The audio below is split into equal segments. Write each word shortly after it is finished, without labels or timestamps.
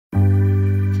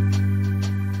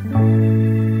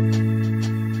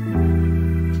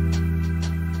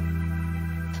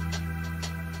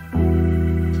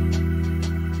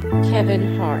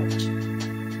Hart,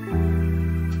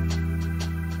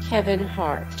 Kevin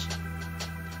Hart,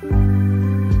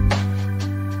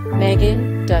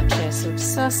 Meghan, Duchess of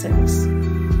Sussex,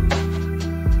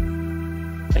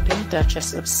 Meghan,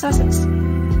 Duchess of Sussex,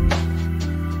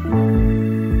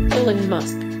 Elon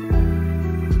Musk,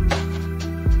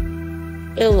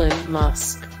 Elon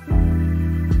Musk,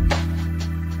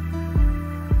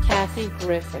 Kathy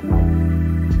Griffin,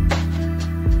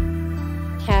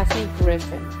 Kathy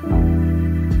Griffin,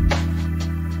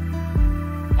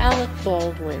 Alec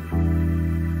Baldwin,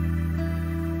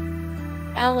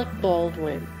 Alec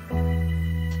Baldwin,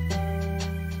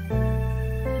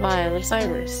 Miley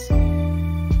Cyrus,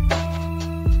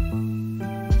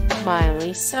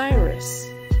 Miley Cyrus,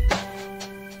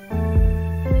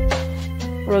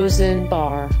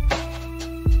 Rosenbar,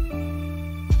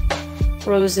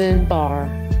 Rosenbar,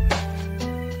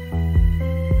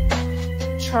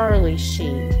 Charlie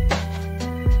Sheen,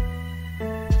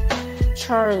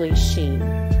 Charlie Sheen,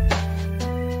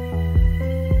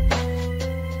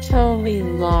 Tomi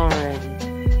Lahren,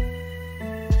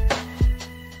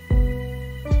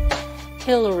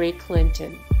 Hillary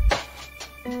Clinton,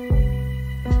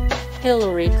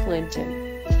 Hillary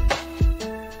Clinton,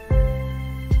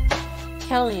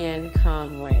 Kellyanne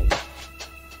Conway,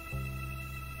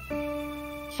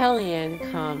 Kellyanne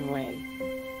Conway,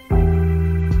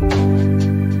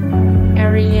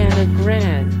 Ariana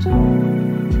Grande,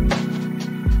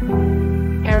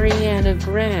 Ariana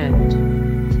Grande,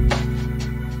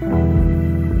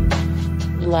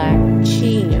 Black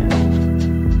Chia,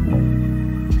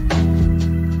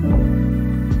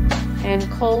 and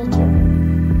Coulter,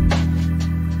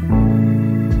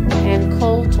 and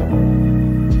Coulter,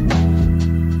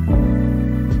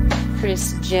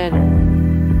 Kris Jenner,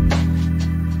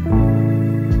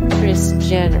 Kris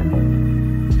Jenner,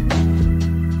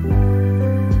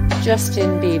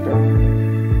 Justin Bieber,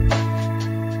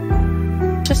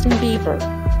 Justin Bieber,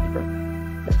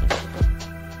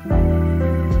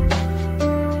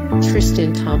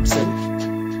 Tristan Thompson,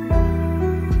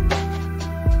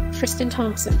 Tristan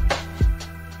Thompson,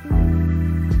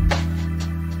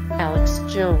 Alex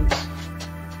Jones,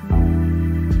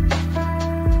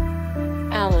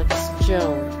 Alex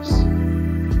Jones,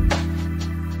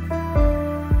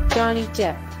 Johnny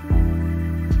Depp,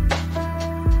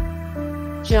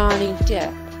 Johnny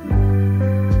Depp,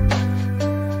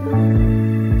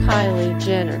 Kylie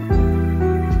Jenner,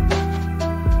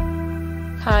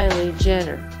 Kylie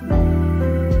Jenner,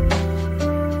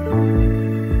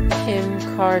 Kim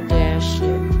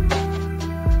Kardashian,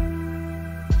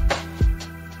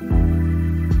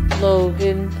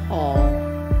 Logan Paul,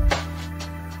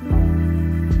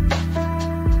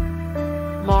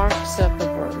 Mark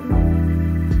Zuckerberg,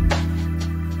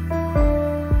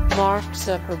 Mark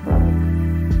Zuckerberg,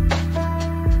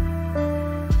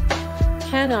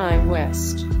 Kanye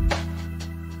West,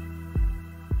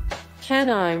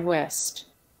 Kanye West,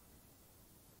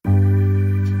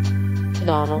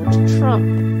 Donald Trump,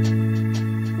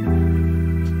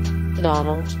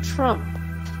 Donald Trump.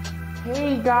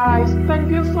 Hey guys, thank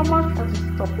you so much for the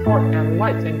support and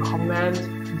likes and comments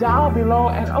down below,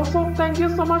 and also thank you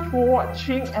so much for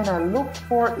watching, and I look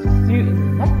forward to see you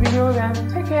in the next video. Then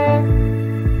take care,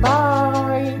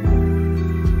 bye.